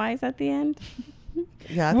 3 Y's at the end.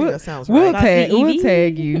 Yeah, I think that sounds We'll right. tag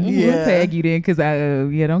you. Yeah. We'll tag you then, because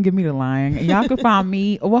don't give me the line. Y'all can find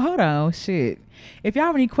me. Well, hold on, shit. If y'all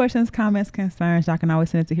have any questions, comments, concerns, y'all can always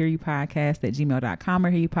send it to hearyoupodcast@gmail.com or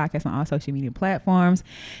Hear You Podcast on all social media platforms.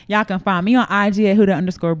 Y'all can find me on IG at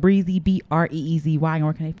Huda_Breezy, BREEZY. And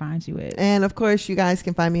where can they find you at? And of course, you guys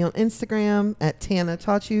can find me on Instagram at Tana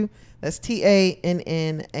Taught You. That's TANNAH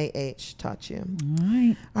Taught You. All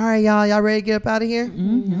right. All right, y'all. Y'all ready to get up out of here?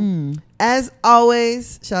 Mm-hmm. As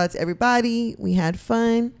always, shout out to everybody. We had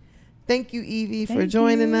fun. Thank you, Evie, for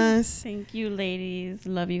joining us. Thank you, ladies.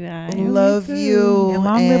 Love you guys. Love you. And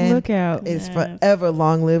long live Lookout. It's Yes. forever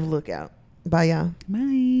long live Lookout. Bye, y'all. Bye.